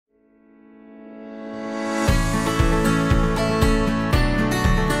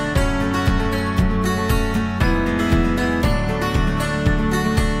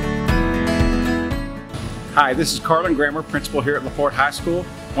Hi, this is Carlin Grammer, principal here at LaPorte High School.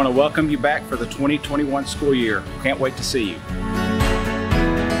 I want to welcome you back for the 2021 school year. Can't wait to see you.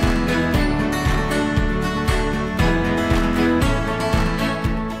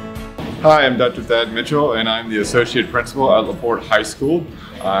 Hi, I'm Dr. Thad Mitchell, and I'm the Associate Principal at LaPorte High School.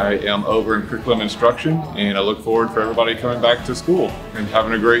 I am over in curriculum instruction, and I look forward for everybody coming back to school and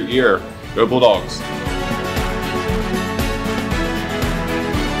having a great year. Go Bulldogs!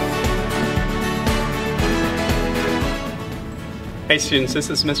 Hey students, this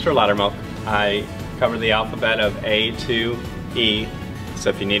is Mr. Loudermilk. I cover the alphabet of A to E, so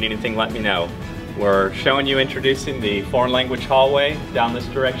if you need anything, let me know. We're showing you introducing the foreign language hallway down this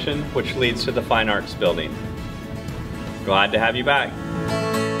direction, which leads to the Fine Arts building. Glad to have you back.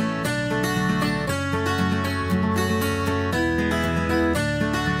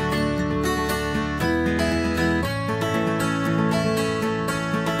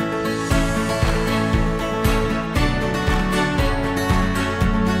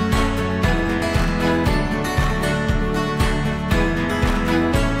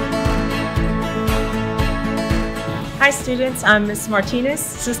 Hi students, I'm Ms. Martinez,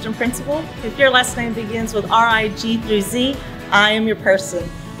 Assistant Principal. If your last name begins with R-I-G through Z, I am your person.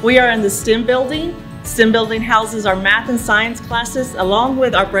 We are in the STEM building. STEM building houses our math and science classes along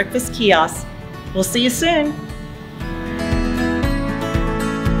with our breakfast kiosk. We'll see you soon.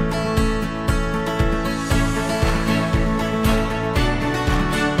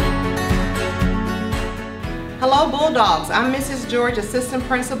 Hello Bulldogs, I'm Mrs. George, Assistant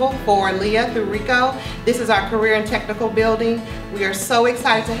Principal for Leah through Rico. This is our Career and Technical building. We are so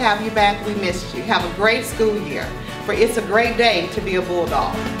excited to have you back. We missed you. Have a great school year, for it's a great day to be a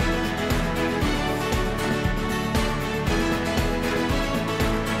Bulldog.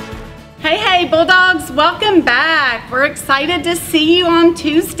 Hey Bulldogs, welcome back. We're excited to see you on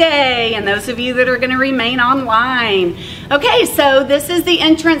Tuesday, and those of you that are going to remain online. Okay, so this is the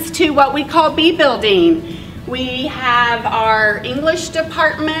entrance to what we call B building. We have our English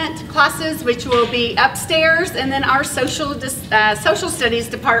department classes, which will be upstairs, and then our social studies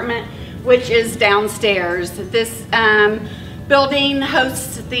department, which is downstairs. This building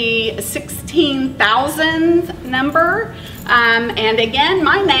hosts the 16,000th number. And again,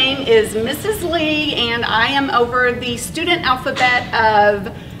 my name is Mrs. Lee, and I am over the student alphabet of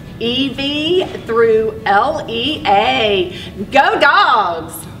EV through LEA. Go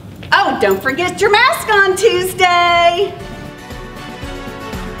Dogs! Oh, don't forget your mask on Tuesday!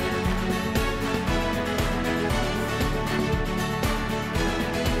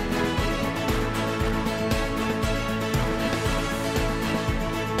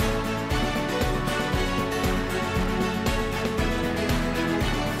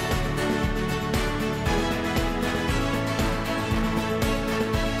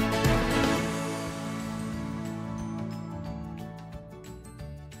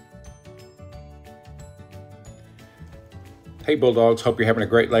 Hey Bulldogs, hope you're having a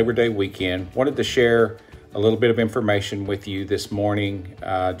great Labor Day weekend. Wanted to share a little bit of information with you this morning,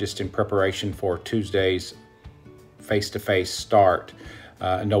 just in preparation for Tuesday's face-to-face start.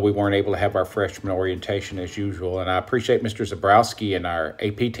 I know we weren't able to have our freshman orientation as usual, and I appreciate Mr. Zabrowski and our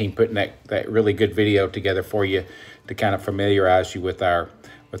AP team putting that really good video together for you to kind of familiarize you with our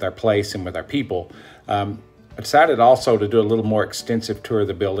place and with our people. I decided also to do a little more extensive tour of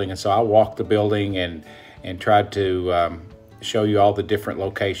the building, and so I walked the building and tried to show you all the different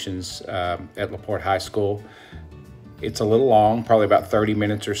locations at LaPorte High School. It's a little long, probably about 30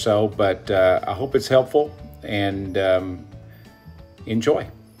 minutes or so, but I hope it's helpful, and enjoy.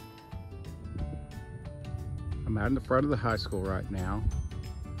 I'm out in the front of the high school right now.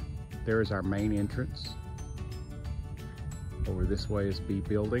 There is our main entrance. Over this way is B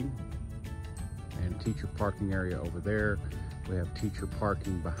building and teacher parking area over there. We have teacher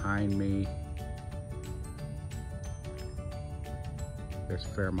parking behind me. There's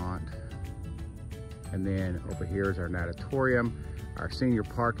Fairmont. And then over here is our natatorium, our senior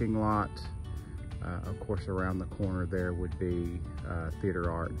parking lot. Of course, around the corner there would be theater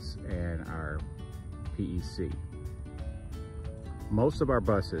arts and our PEC. Most of our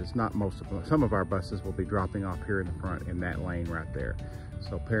buses, not most of them, some of our buses will be dropping off here in the front in that lane right there.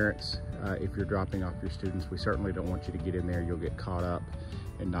 So parents, if you're dropping off your students, we certainly don't want you to get in there. You'll get caught up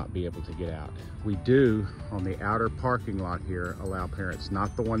and not be able to get out. We do, on the outer parking lot here, allow parents,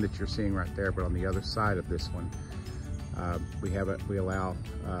 not the one that you're seeing right there, but on the other side of this one, we allow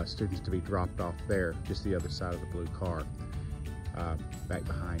students to be dropped off there, just the other side of the blue car, back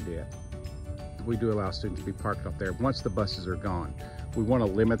behind it. We do allow students to be parked up there once the buses are gone. We want to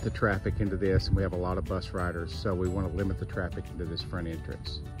limit the traffic into this, and we have a lot of bus riders, so we want to limit the traffic into this front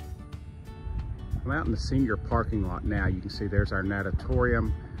entrance. I'm out in the senior parking lot now. You can see there's our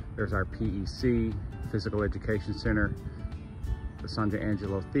natatorium, there's our PEC, Physical Education Center, the Sandra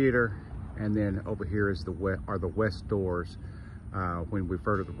Angelo Theater, and then over here is the west doors. When we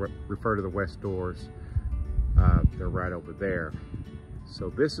refer to the west doors, they're right over there. So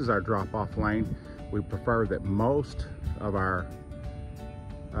this is our drop-off lane. We prefer that most of our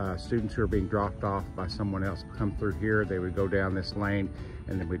students who are being dropped off by someone else come through here. They would go down this lane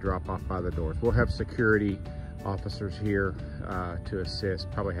and then we drop off by the doors. We'll have security officers here to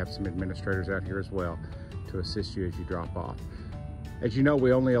assist, probably have some administrators out here as well to assist you as you drop off. As you know,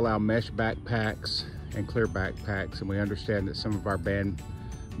 we only allow mesh backpacks and clear backpacks, and we understand that some of our band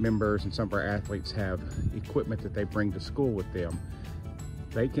members and some of our athletes have equipment that they bring to school with them.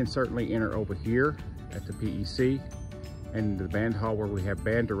 They can certainly enter over here at the PEC and the band hall where we have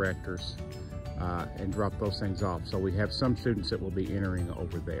band directors and drop those things off. So we have some students that will be entering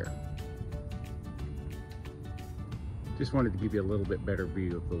over there. Just wanted to give you a little bit better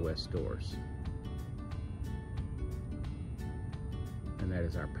view of the west doors. And that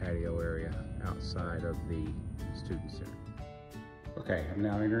is our patio area outside of the student center. Okay, I'm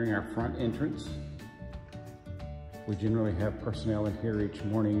now entering our front entrance. We generally have personnel in here each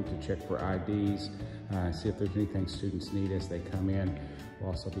morning to check for IDs, see if there's anything students need as they come in. We'll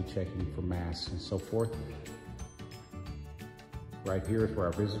also be checking for masks and so forth. Right here is where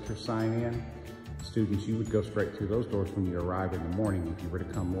our visitors sign in. Students, you would go straight through those doors when you arrive in the morning. If you were to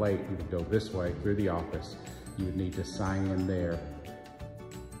come late, you would go this way through the office. You would need to sign in there.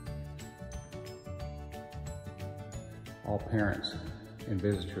 All parents and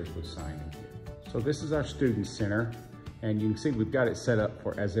visitors would sign in here. So this is our student center, and you can see we've got it set up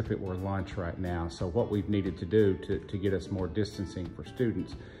for as if it were lunch right now. So what we've needed to do to get us more distancing for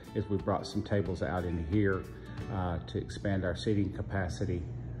students is we brought some tables out in here to expand our seating capacity.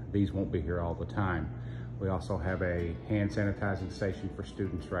 These won't be here all the time. We also have a hand sanitizing station for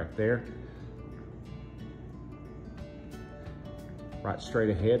students right there. Right straight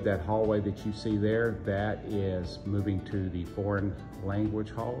ahead, that hallway that you see there, that is moving to the foreign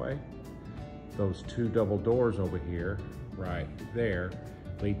language hallway. Those two double doors over here, right there,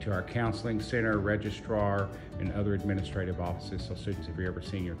 lead to our counseling center, registrar, and other administrative offices. So students, if you're ever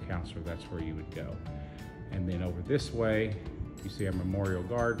seeing your counselor, that's where you would go. And then over this way, you see our memorial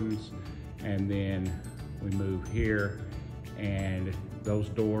gardens, and then we move here, and those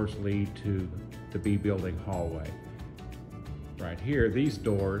doors lead to the B building hallway. Right here, these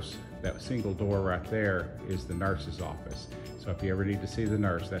doors, that single door right there is the nurse's office. So if you ever need to see the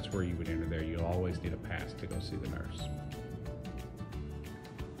nurse, that's where you would enter there. You'll always need a pass to go see the nurse.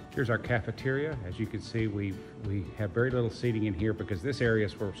 Here's our cafeteria. As you can see, we have very little seating in here because this area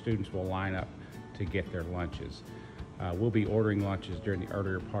is where students will line up to get their lunches. We'll be ordering lunches during the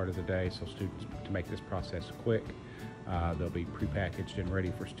earlier part of the day, so students, to make this process quick, they'll be prepackaged and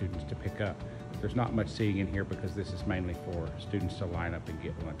ready for students to pick up. There's not much seating in here because this is mainly for students to line up and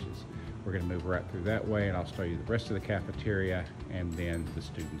get lunches. We're going to move right through that way, and I'll show you the rest of the cafeteria and then the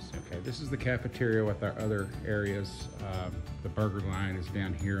students. Okay, this is the cafeteria with our other areas. The burger line is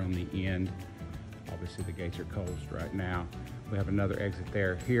down here on the end. Obviously the gates are closed right now. We have another exit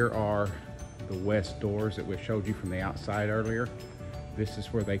there. Here are the west doors that we showed you from the outside earlier. This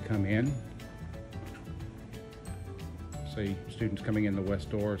is where they come in. So students coming in the west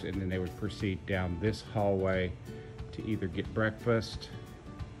doors, and then they would proceed down this hallway to either get breakfast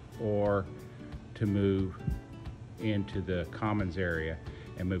or to move into the commons area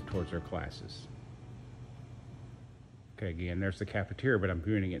and move towards their classes. Okay, again, there's the cafeteria, but I'm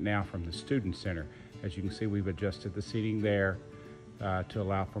viewing it now from the student center. As you can see, we've adjusted the seating there to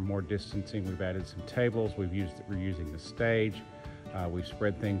allow for more distancing. We've added some tables. We're using the stage. We've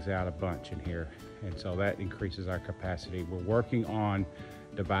spread things out a bunch in here, and so that increases our capacity. We're working on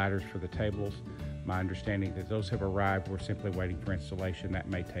dividers for the tables. My understanding that those have arrived. We're simply waiting for installation. That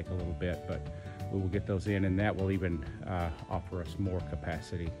may take a little bit, but we will get those in, and that will even offer us more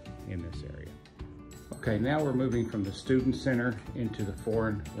capacity in this area. Okay, now we're moving from the student center into the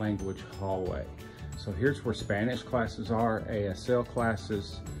foreign language hallway. So here's where Spanish classes are, ASL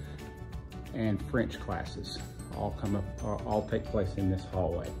classes, and French classes all take place in this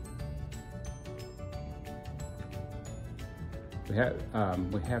hallway. We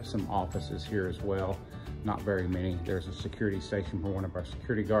have some offices here as well, not very many. There's a security station where one of our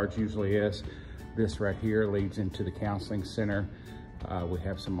security guards usually is. This right here leads into the counseling center. We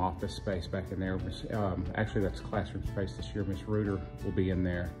have some office space back in there. Actually, that's classroom space this year. Miss Reuter will be in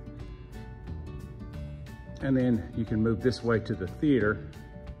there. And then you can move this way to the theater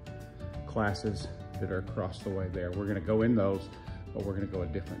classes that are across the way there. We're gonna go in those, but we're gonna go a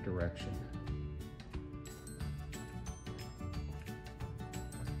different direction.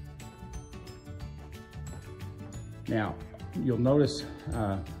 Now, you'll notice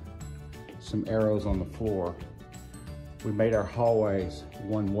some arrows on the floor. We made our hallways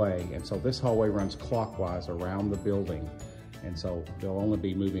one way, and so this hallway runs clockwise around the building. And so they'll only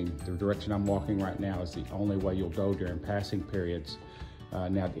be moving, the direction I'm walking right now is the only way you'll go during passing periods.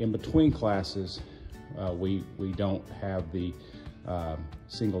 Now in between classes, we don't have the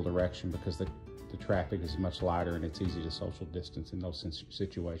single direction because the traffic is much lighter and it's easy to social distance in those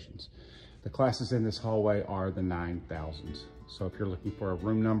situations. The classes in this hallway are the 9,000s. So if you're looking for a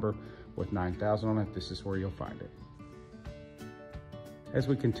room number with 9,000 on it, this is where you'll find it. As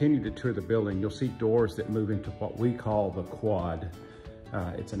we continue to tour the building, you'll see doors that move into what we call the quad.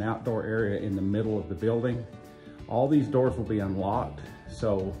 It's an outdoor area in the middle of the building. All these doors will be unlocked,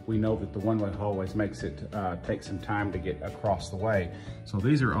 so we know that the one-way hallways makes it take some time to get across the way. So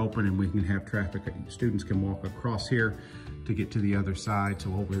these are open and we can have traffic. Students can walk across here to get to the other side.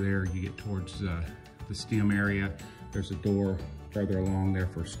 So over there, you get towards the STEM area. There's a door further along there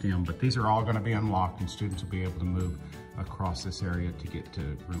for STEM, but these are all gonna be unlocked and students will be able to move across this area to get to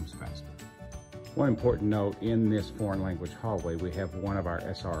rooms faster. One important note, in this foreign language hallway, we have one of our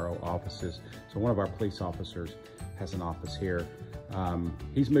SRO offices. So one of our police officers has an office here.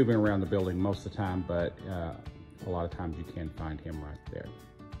 He's moving around the building most of the time, but a lot of times you can find him right there.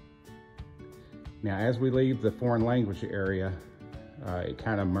 Now, as we leave the foreign language area, it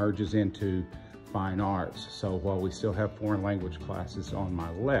kind of merges into fine arts. So while we still have foreign language classes on my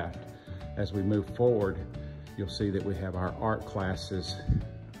left, as we move forward, you'll see that we have our art classes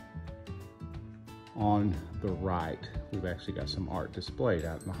on the right. We've actually got some art displayed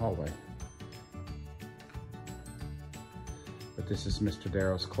out in the hallway. But this is Mr.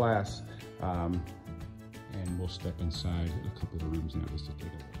 Darrow's class, and we'll step inside a couple of rooms now just to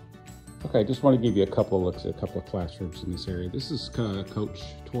take a look. Okay, just want to give you a couple of looks at a couple of classrooms in this area. This is Coach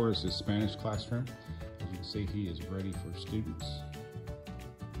Torres' Spanish classroom. As you can see, he is ready for students.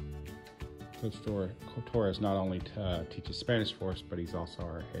 Coach Torres not only teaches Spanish for us, but he's also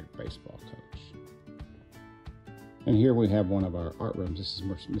our head baseball coach. And here we have one of our art rooms. This is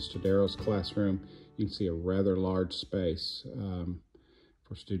Mr. Darrow's classroom. You can see a rather large space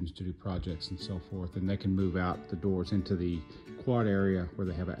for students to do projects and so forth. And they can move out the doors into the quad area where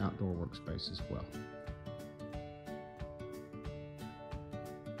they have an outdoor workspace as well.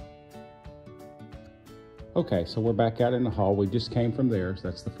 Okay, so we're back out in the hall. We just came from there. So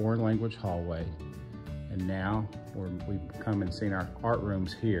that's the foreign language hallway. And now we've come and seen our art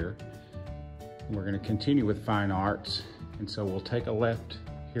rooms here. And we're going to continue with fine arts. And so we'll take a left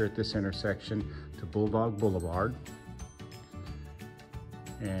here at this intersection to Bulldog Boulevard.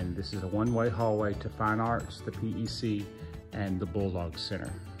 And this is a one-way hallway to fine arts, the PEC, and the Bulldog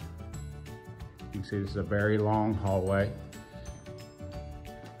Center. You can see this is a very long hallway.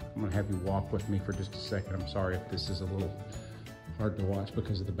 I'm gonna have you walk with me for just a second. I'm sorry if this is a little hard to watch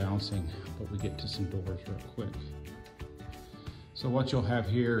because of the bouncing, but we get to some doors real quick. So what you'll have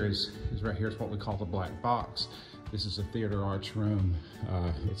here is right here is what we call the black box. This is a theater arts room.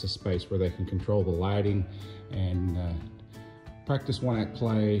 It's a space where they can control the lighting and practice one-act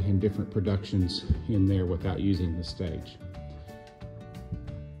play and different productions in there without using the stage.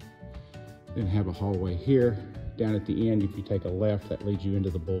 Then have a hallway here. Down at the end, if you take a left, that leads you into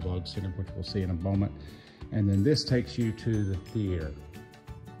the Bulldog Center, which we'll see in a moment. And then this takes you to the theater.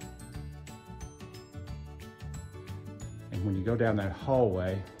 And when you go down that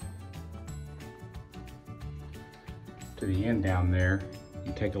hallway to the end down there,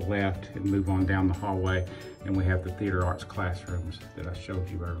 you take a left and move on down the hallway, and we have the theater arts classrooms that I showed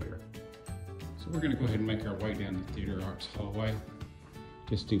you earlier. So we're gonna go ahead and make our way down the theater arts hallway.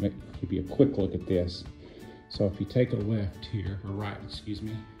 Just to give you a quick look at this. So if you take a left here, or right, excuse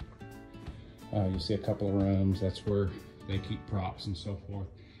me, you'll see a couple of rooms. That's where they keep props and so forth.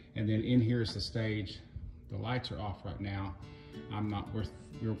 And then in here is the stage. The lights are off right now. I'm not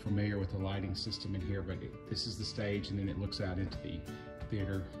real familiar with the lighting system in here, but this is the stage, and then it looks out into the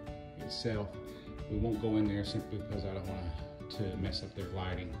theater itself. We won't go in there simply because I don't want to mess up their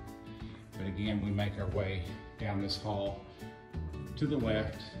lighting. But again, we make our way down this hall to the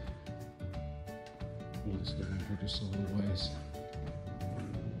left. We'll just go down here just a little ways.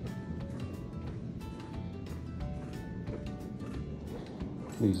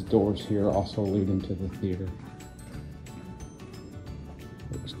 These doors here also lead into the theater.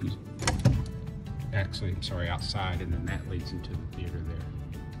 Oh, excuse me. Actually, I'm sorry, outside, and then that leads into the theater there.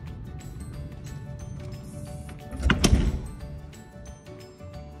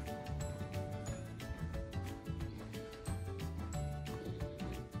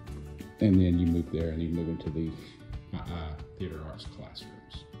 And then you move there and you move into the theater arts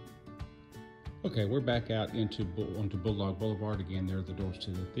classrooms. Okay, we're back out onto Bulldog Boulevard. Again, there are the doors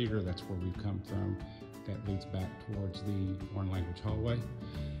to the theater. That's where we've come from. That leads back towards the foreign language hallway.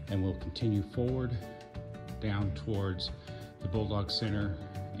 And we'll continue forward down towards the Bulldog Center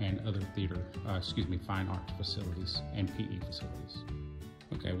and other fine arts facilities and PE facilities.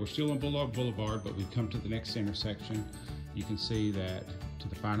 Okay, we're still on Bulldog Boulevard, but we've come to the next intersection. You can see that to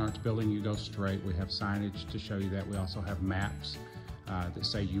the Fine Arts Building, you go straight. We have signage to show you that. We also have maps that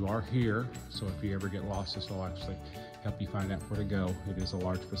say you are here. So if you ever get lost, this will actually help you find out where to go. It is a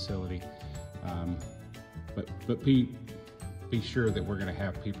large facility. But be sure that we're gonna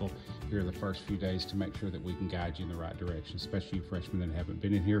have people here the first few days to make sure that we can guide you in the right direction, especially you freshmen that haven't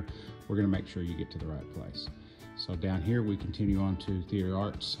been in here. We're gonna make sure you get to the right place. So down here, we continue on to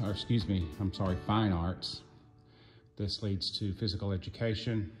fine arts. This leads to physical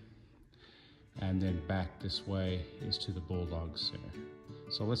education. And then back this way is to the Bulldog Center.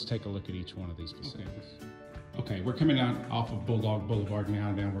 So let's take a look at each one of these facilities. Okay, we're coming out off of Bulldog Boulevard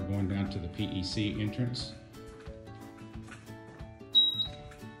now. We're going down to the PEC entrance.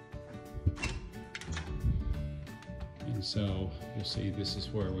 And so you'll see this is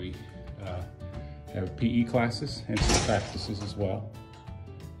where we have PE classes and some practices as well.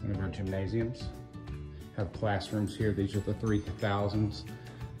 One of our gymnasiums. Have classrooms here. These are the 3000s.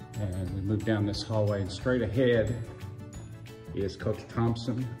 And we move down this hallway, and straight ahead is Coach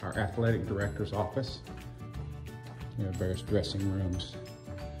Thompson, our athletic director's office. We have various dressing rooms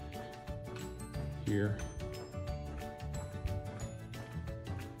here.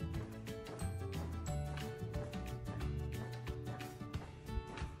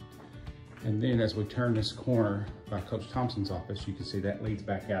 And then as we turn this corner by Coach Thompson's office, you can see that leads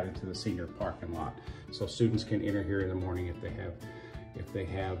back out into the senior parking lot. So students can enter here in the morning if they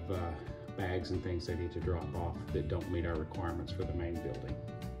have bags and things they need to drop off that don't meet our requirements for the main building.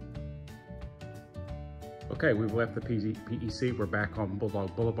 Okay, we've left the PEC. We're back on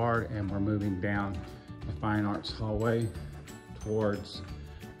Bulldog Boulevard, and we're moving down the Fine Arts hallway towards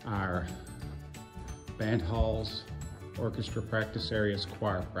our band halls, orchestra practice areas,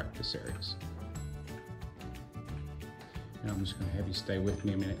 choir practice areas. And I'm just gonna have you stay with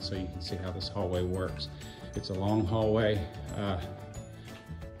me a minute so you can see how this hallway works. It's a long hallway.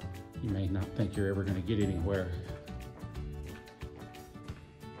 You may not think you're ever gonna get anywhere.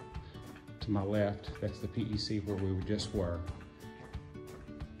 To my left, that's the PEC where we just were.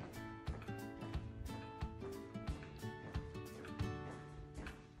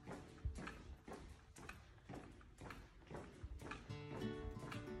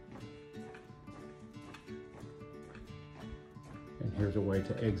 And here's a way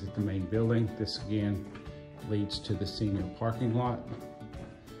to exit the main building. This again leads to the senior parking lot.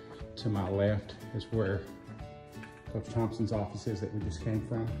 To my left is where Coach Thompson's office is that we just came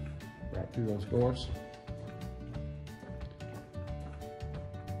from, right through those doors.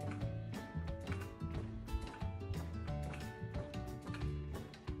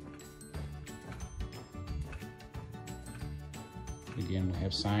 Again, we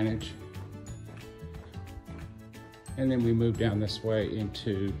have signage. And then we move down this way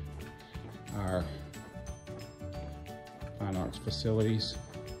into our fine arts facilities.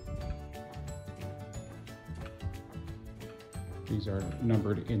 These are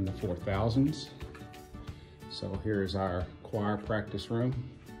numbered in the 4000s. So here's our choir practice room.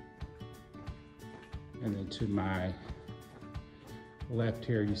 And then to my left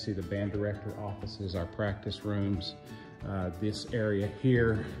here, you see the band director offices, our practice rooms. This area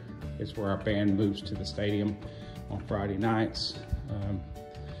here is where our band moves to the stadium on Friday nights.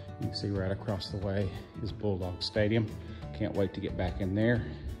 You can see right across the way is Bulldog Stadium. Can't wait to get back in there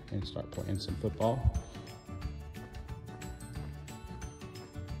and start playing some football.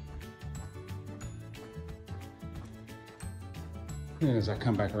 And as I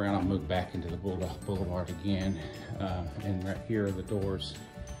come back around, I'll move back into the Bulldog Boulevard again. And right here are the doors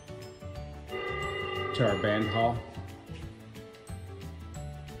to our band hall.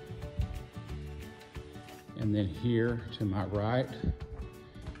 And then here to my right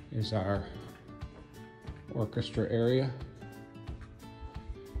is our orchestra area.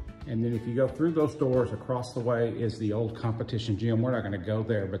 And then if you go through those doors, across the way is the old competition gym. We're not gonna go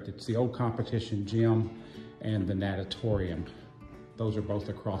there, but it's the old competition gym and the natatorium. Those are both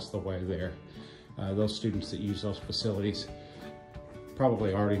across the way there. Those students that use those facilities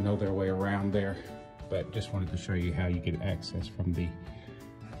probably already know their way around there, but just wanted to show you how you get access from the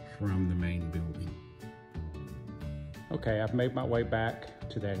main building. Okay, I've made my way back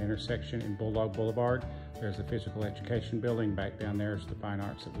to that intersection in Bulldog Boulevard. There's the physical education building. Back down there is the fine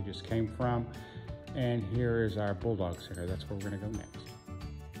arts that we just came from. And here is our Bulldog Center. That's where we're gonna go next.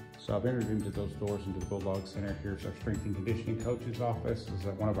 So I've entered into those doors into the Bulldog Center. Here's our strength and conditioning coach's office. This is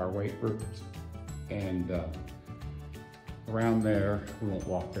one of our weight groups. And around there, we won't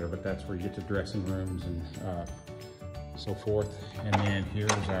walk there, but that's where you get to dressing rooms and so forth. And then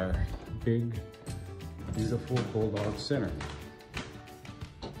here's our big, beautiful Bulldog Center.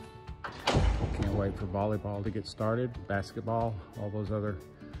 Can't wait for volleyball to get started, basketball, all those other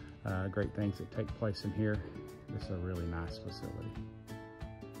great things that take place in here. This is a really nice facility.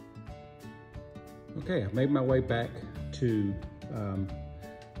 Okay, I've made my way back to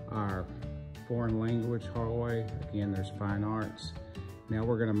our foreign language hallway. Again, there's fine arts. Now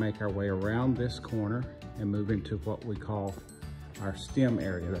we're gonna make our way around this corner and move into what we call our STEM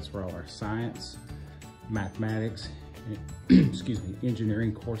area. That's where all our science, mathematics, excuse me,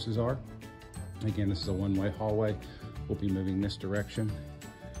 engineering courses are. Again, this is a one-way hallway. We'll be moving this direction.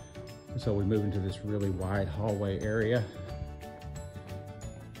 And so we move into this really wide hallway area.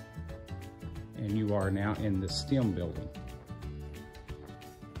 And you are now in the STEM building.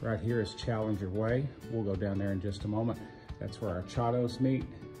 Right here is Challenger Way. We'll go down there in just a moment. That's where our Chatos meet,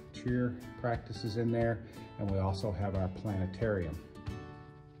 cheer practices in there, and we also have our planetarium.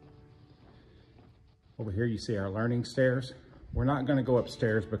 Over here you see our learning stairs. We're not gonna go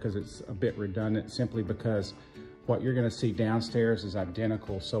upstairs because it's a bit redundant, simply because what you're gonna see downstairs is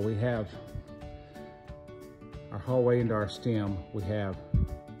identical. So we have our hallway into our STEM. We have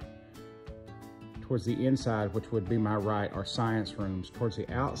towards the inside, which would be my right, are science rooms. Towards the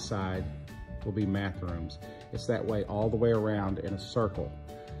outside will be math rooms. It's that way all the way around in a circle.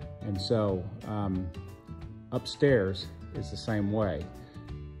 And so upstairs is the same way.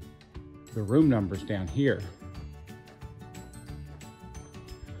 The room numbers down here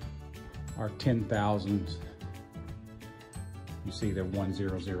are 10,000s. You see they're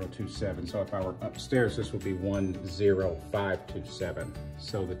 10027. So if I were upstairs, this would be 10527.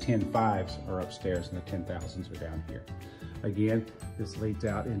 So the 10.5s are upstairs and the 10,000s are down here. Again, this leads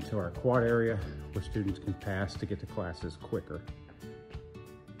out into our quad area where students can pass to get to classes quicker.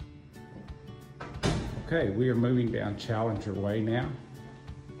 Okay, we are moving down Challenger Way now.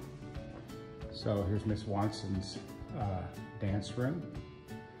 So here's Miss Watson's dance room.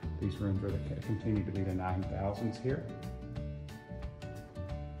 These rooms are continue to be the 9,000s here.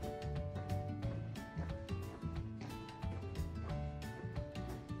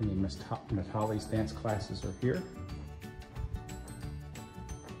 And then Miss Holly's dance classes are here.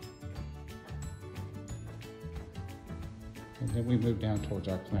 And then we move down towards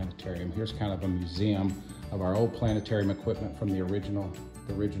our planetarium. Here's kind of a museum of our old planetarium equipment from the original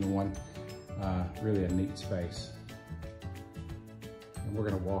one. Really a neat space. And we're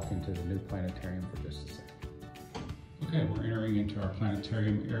gonna walk into the new planetarium for just a second. Okay, we're entering into our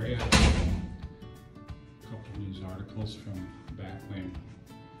planetarium area. A couple of news articles from back when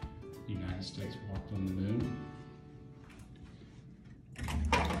the United States walked on the moon.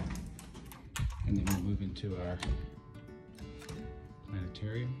 And then we'll move into our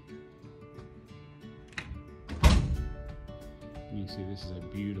planetarium. And you can see this is a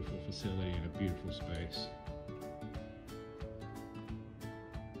beautiful facility and a beautiful space.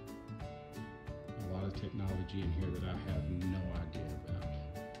 A lot of technology in here that I have no idea about.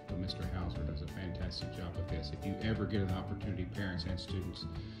 But Mr. Hauser does a fantastic job of this. If you ever get an opportunity, parents and students,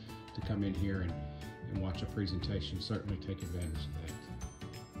 to come in here and watch a presentation, certainly take advantage of that.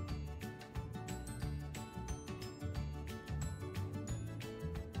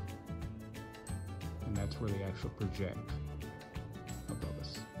 And that's where they actually project above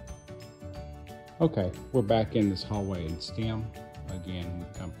us. Okay, we're back in this hallway in STEM. Again, we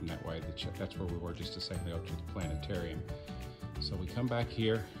come from that way. That's where we were just a second ago, to the planetarium. So we come back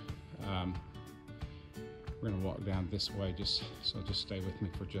here. We're gonna walk down this way, so just stay with me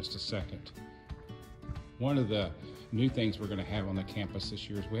for just a second. One of the new things we're gonna have on the campus this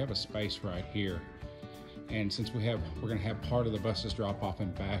year is we have a space right here. And since we're gonna have part of the buses drop off in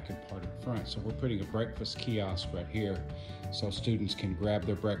back and part in front, so we're putting a breakfast kiosk right here so students can grab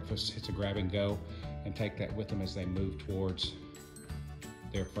their breakfast. It's a grab and go, and take that with them as they move towards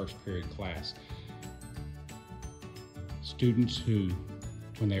their first period class. Students who,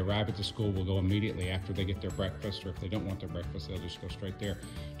 when they arrive at the school, will go immediately after they get their breakfast, or if they don't want their breakfast, they'll just go straight there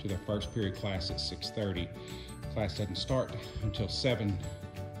to their first period class at 6:30. Class doesn't start until 7,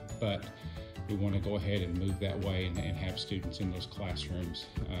 but we want to go ahead and move that way and have students in those classrooms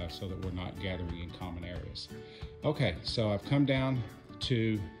so that we're not gathering in common areas. Okay, so I've come down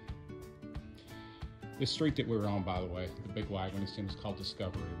to this street that we were on, by the way, the big wagon, it's called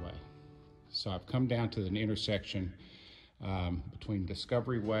Discovery Way. So I've come down to an intersection between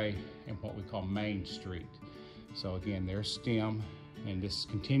Discovery Way and what we call Main Street. So again, there's STEM, and this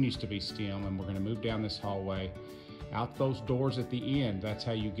continues to be STEM, and we're going to move down this hallway out those doors at the end. That's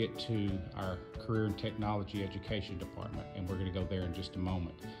how you get to our Career and Technology Education Department, and we're going to go there in just a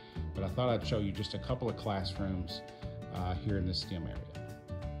moment. But I thought I'd show you just a couple of classrooms here in the STEM area.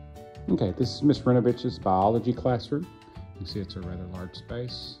 Okay, this is Ms. Renovich's biology classroom. You can see it's a rather large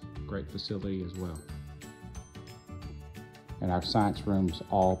space, great facility as well. And our science rooms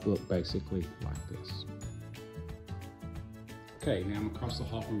all look basically like this. Okay, now I'm across the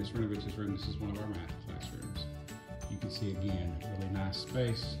hall from Ms. Renovich's room. This is one of our math classrooms. You can see again, really nice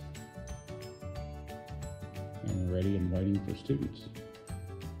space, and ready and waiting for students.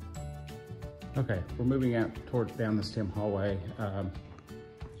 Okay, we're moving out down the STEM hallway. As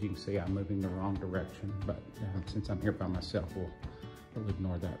you can see, I'm moving the wrong direction, but since I'm here by myself, we'll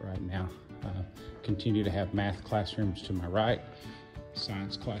ignore that right now. Continue to have math classrooms to my right,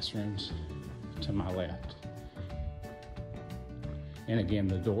 science classrooms to my left. And again,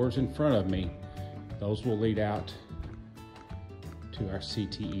 the doors in front of me, those will lead out to our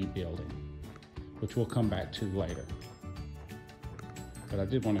CTE building, which we'll come back to later. But I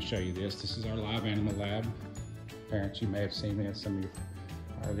did want to show you this. This is our live animal lab. Parents, you may have seen this. Some of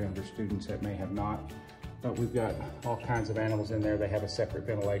our younger students that may have not. But we've got all kinds of animals in there. They have a separate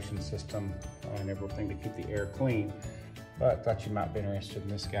ventilation system and everything to keep the air clean. But I thought you might be interested in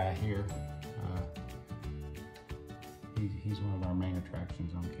this guy here. He's one of our main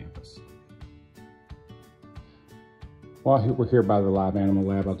attractions on campus. While we're here by the live animal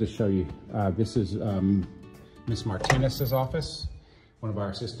lab, I'll just show you. This is Ms. Martinez's office, one of our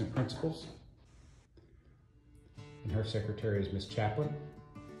assistant principals. And her secretary is Ms. Chaplin.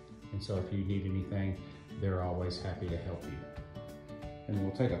 And so if you need anything, they're always happy to help you. And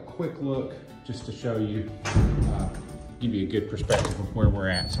we'll take a quick look just to show you, give you a good perspective of where we're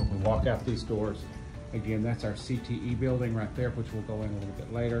at. So if we walk out these doors, again, that's our CTE building right there, which we'll go in a little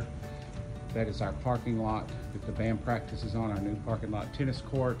bit later. That is our parking lot that the band practices on, our new parking lot tennis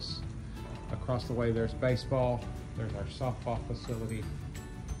courts. Across the way, there's baseball. There's our softball facility,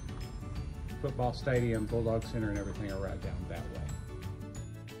 football stadium, Bulldog Center, and everything are right down that way.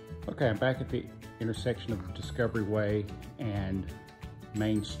 Okay, I'm back at the intersection of Discovery Way and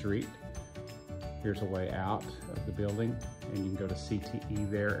Main Street. Here's a way out of the building, and you can go to CTE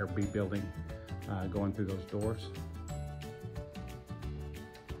there, or B building, going through those doors.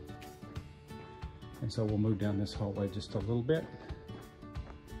 And so we'll move down this hallway just a little bit.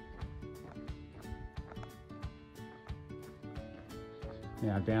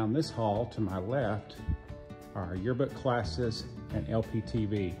 Now down this hall to my left are our yearbook classes and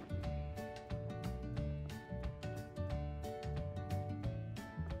LPTV.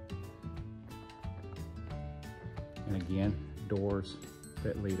 And again, doors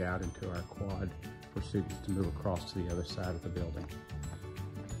that lead out into our quad for students to move across to the other side of the building.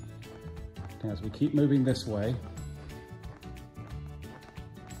 Now, as we keep moving this way,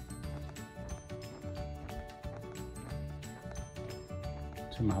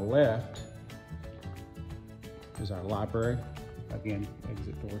 to my left is our library. Again,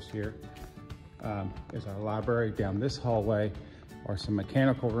 exit doors here. Is our library. Down this hallway are some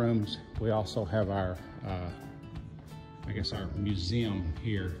mechanical rooms. We also have our, I guess our museum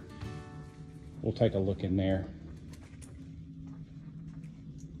here. We'll take a look in there.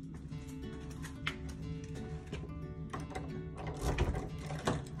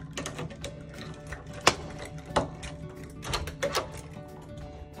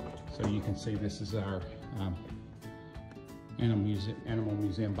 So you can see this is our animal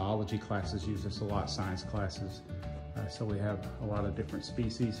museum biology classes. Use this a lot, science classes. So we have a lot of different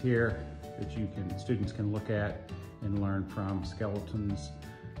species here that students can look at and learn from, skeletons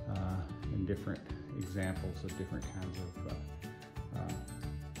and different examples of different kinds of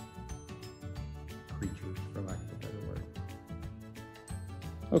creatures, for lack of a better word.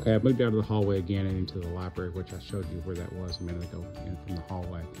 Okay, I've moved out of the hallway again and into the library, which I showed you where that was a minute ago, in from the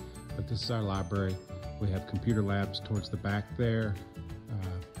hallway. But this is our library. We have computer labs towards the back there,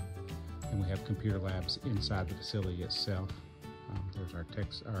 and we have computer labs inside the facility itself. There's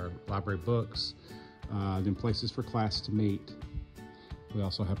our library books, then places for class to meet. We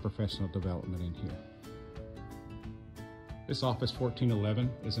also have professional development in here. This office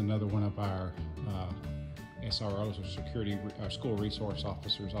 1411 is another one of our SROs, or school resource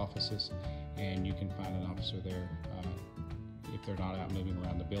officers' offices, and you can find an officer there if they're not out moving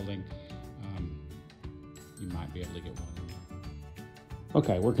around the building. You might be able to get one in there.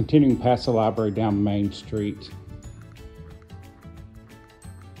 Okay, we're continuing past the library down Main Street.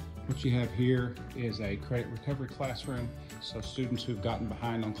 What you have here is a credit recovery classroom. So students who've gotten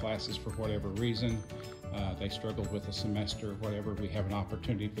behind on classes for whatever reason, they struggled with a semester, whatever, we have an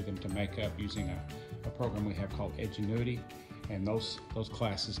opportunity for them to make up using a program we have called Edgenuity, and those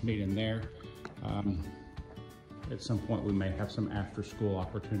classes meet in there. At some point we may have some after-school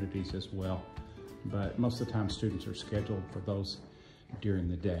opportunities as well, but most of the time students are scheduled for those during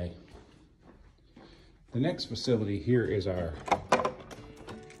the day. The next facility here is our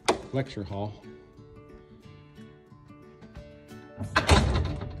lecture hall. All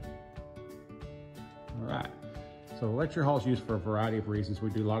right, so the lecture hall is used for a variety of reasons. We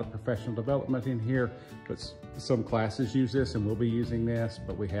do a lot of professional development in here, but some classes use this, and we'll be using this,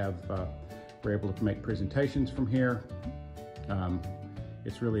 but we're able to make presentations from here.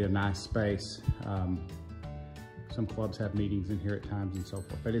 It's really a nice space. Some clubs have meetings in here at times and so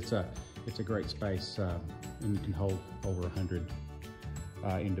forth, but it's a great space, and you can hold over 100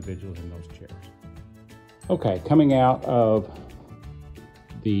 individuals in those chairs. Okay, coming out of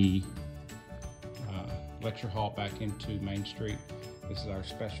the lecture hall back into Main Street, this is our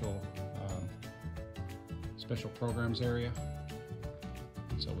special programs area.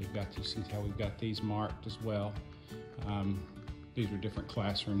 And so we've got, you see how we've got these marked as well. These are different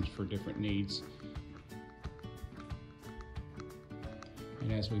classrooms for different needs.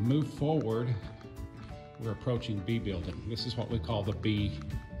 And as we move forward, we're approaching B building. This is what we call the B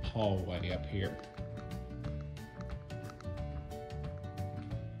hallway up here.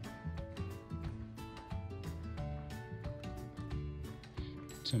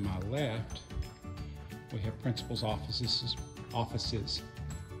 To my left, we have principal's offices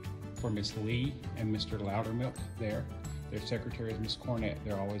for Miss Lee and Mr. Loudermilk there. Their secretary is Miss Cornett.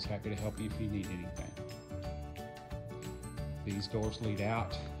 They're always happy to help you if you need anything. These doors lead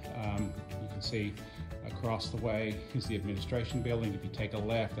out. You can see across the way is the administration building. If you take a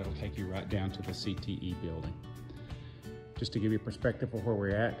left, that'll take you right down to the CTE building. Just to give you perspective of where we're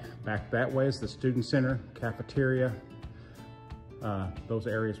at, back that way is the student center, cafeteria, those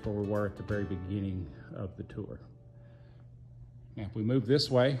areas where we were at the very beginning of the tour. Now, if we move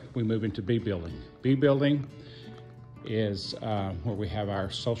this way, we move into B building. B building is where we have our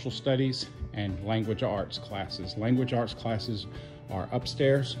social studies and language arts classes. Language arts classes are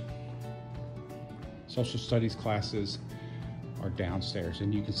upstairs. Social studies classes are downstairs.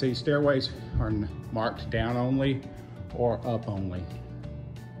 And you can see stairways are marked down only or up only.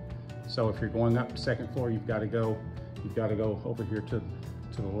 So if you're going up to second floor, you've got to go over here to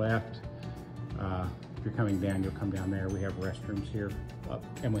the left. If you're coming down, you'll come down there. We have restrooms here up,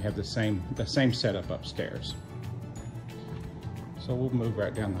 and we have the same setup upstairs. So we'll move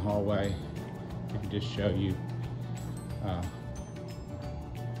right down the hallway and just show you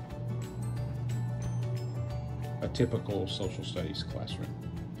a typical social studies classroom.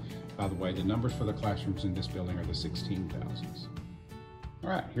 By the way, the numbers for the classrooms in this building are the 16,000s. All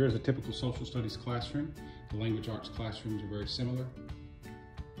right, here's a typical social studies classroom. The language arts classrooms are very similar.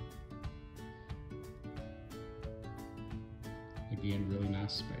 Again, really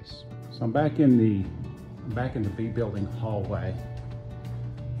nice space. So I'm back in the B building hallway,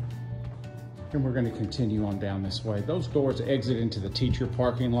 and we're going to continue on down this way. Those doors exit into the teacher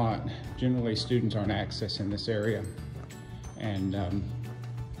parking lot. Generally, students aren't accessing this area, and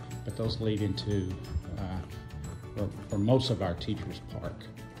but those lead into where most of our teachers park.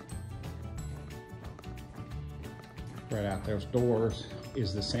 Right out those doors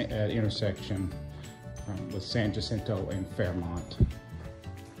is the intersection with San Jacinto and Fairmont.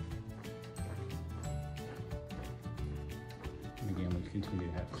 And again, we continue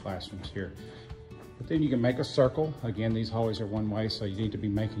to have classrooms here. But then you can make a circle. Again, these hallways are one way, so you need to be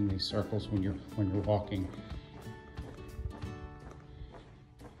making these circles when you're walking.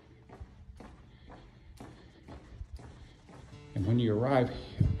 And when you arrive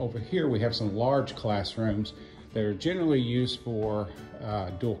over here, we have some large classrooms that are generally used for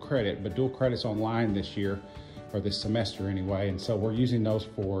dual credit, but dual credit's online this year, or this semester anyway, and so we're using those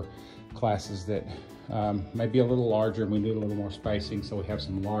for classes that may be a little larger and we need a little more spacing, so we have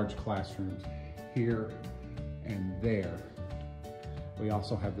some large classrooms here and there. We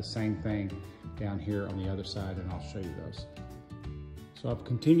also have the same thing down here on the other side, and I'll show you those. So I've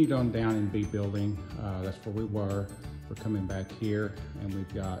continued on down in B building. That's where we were. We're coming back here, and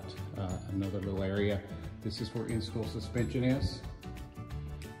we've got another little area. This is where in-school suspension is.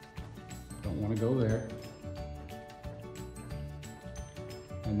 Don't want to go there.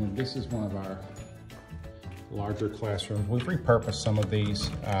 And then this is one of our larger classrooms. We've repurposed some of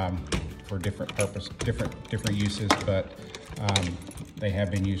these for different uses, but they have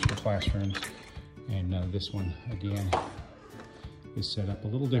been used for classrooms. And this one, again, is set up a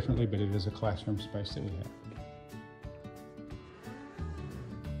little differently, but it is a classroom space that we have.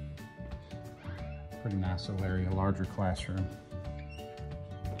 Pretty nice little area, larger classroom.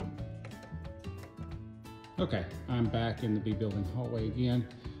 Okay, I'm back in the B building hallway again.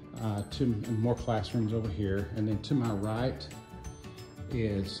 Two more classrooms over here, and then to my right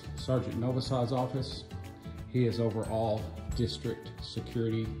is Sergeant Novosad's office. He is over all district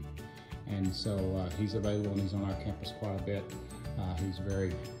security, and so he's available and he's on our campus quite a bit. He's a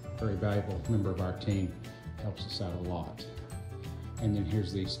very valuable member of our team, helps us out a lot. And then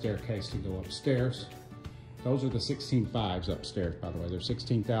here's the staircase to go upstairs. Those are the 16.5s upstairs, by the way. There's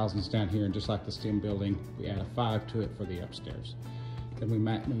 16,000s down here, and just like the STEM building, we add a 5 to it for the upstairs. Then we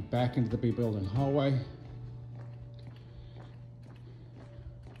might move back into the B building hallway.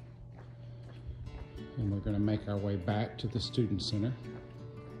 And we're going to make our way back to the Student Center.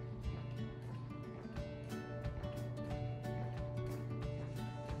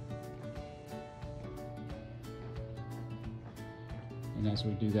 And as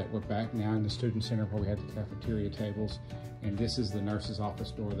we do that, we're back now in the Student Center where we had the cafeteria tables. And this is the nurse's office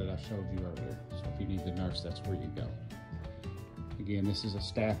door that I showed you earlier. So if you need the nurse, that's where you go. Again, this is a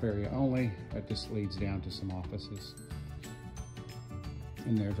staff area only, but this leads down to some offices.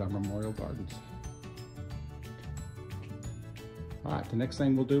 And there's our Memorial Gardens. All right, the next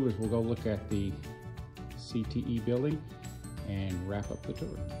thing we'll do is we'll go look at the CTE building and wrap up the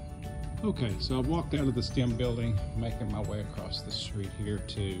tour. Okay, so I've walked out of the STEM building, making my way across the street here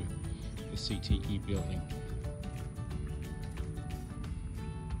to the CTE building.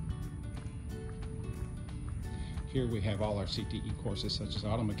 Here we have all our CTE courses such as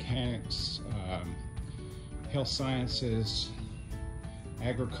auto mechanics, health sciences,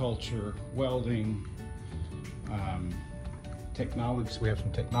 agriculture, welding, technology. So we have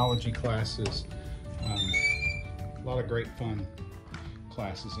some technology classes, a lot of great fun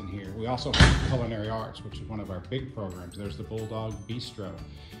classes in here. We also have culinary arts, which is one of our big programs. There's the Bulldog Bistro,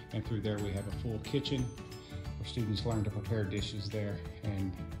 and through there we have a full kitchen where students learn to prepare dishes there,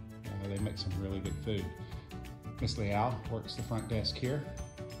 and they make some really good food. Miss Leal works the front desk here.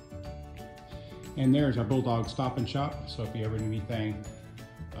 And there's our Bulldog Stop and Shop. So if you ever need anything,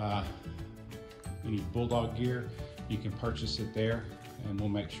 you need Bulldog gear, you can purchase it there, and we'll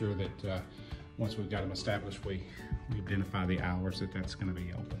make sure that once we've got them established, we identify the hours that that's going to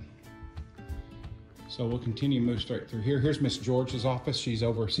be open. So we'll continue to move straight through here. Here's Miss George's office. She's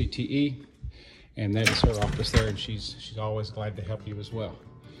over CTE, and that is her office there, and she's always glad to help you as well.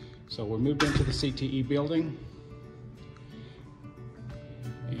 So we're moved into the CTE building.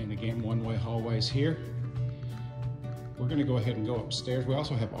 And again, one-way hallways here. We're going to go ahead and go upstairs. We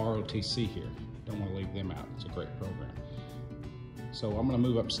also have ROTC here. Don't want to leave them out. It's a great program. So I'm going to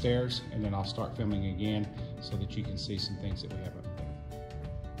move upstairs, and then I'll start filming again so that you can see some things that we have up there.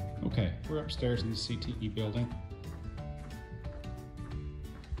 Okay, we're upstairs in the CTE building.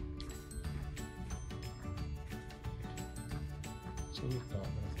 So we've got,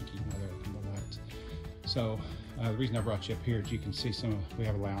 I think you know there from the lights. So the reason I brought you up here is you can see we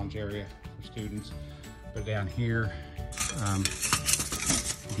have a lounge area for students. But down here, you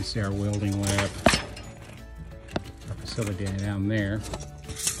can see our welding lab, our facility down there.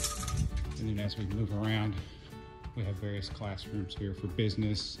 And then as we move around, we have various classrooms here for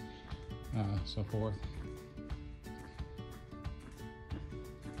business, so forth.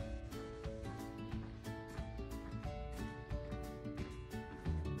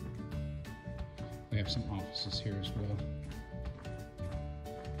 We have some offices here as well.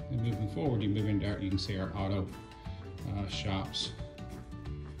 And moving forward, you move into you can see our auto shops.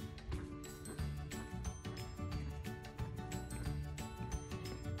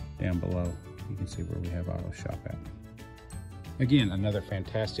 Down below, you can see where we have auto shop at. Again, another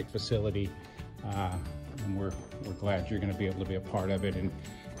fantastic facility, and we're glad you're going to be able to be a part of it and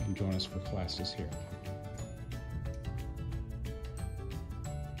join us for classes here.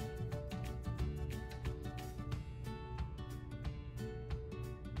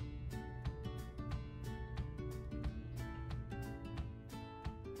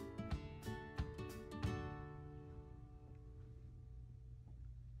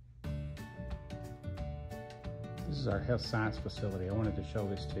 This is our health science facility. I wanted to show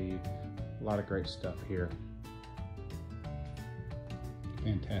this to you. A lot of great stuff here.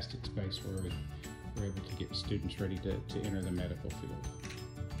 Fantastic space where we're able to get students ready to enter the medical field.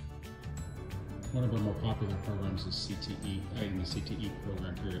 One of our more popular programs is CTE, in the CTE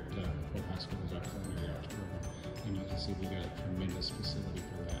program here at Fort High School is our culinary arts program. And you can see we got a tremendous facility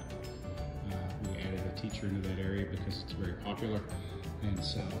for that. We added a teacher into that area because it's very popular. And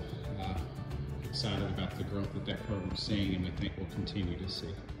so, excited about the growth that program is seeing, and we think we'll continue to see.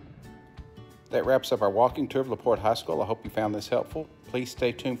 That wraps up our walking tour of LaPorte High School. I hope you found this helpful. Please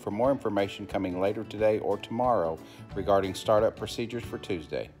stay tuned for more information coming later today or tomorrow regarding startup procedures for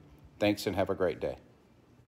Tuesday. Thanks and have a great day.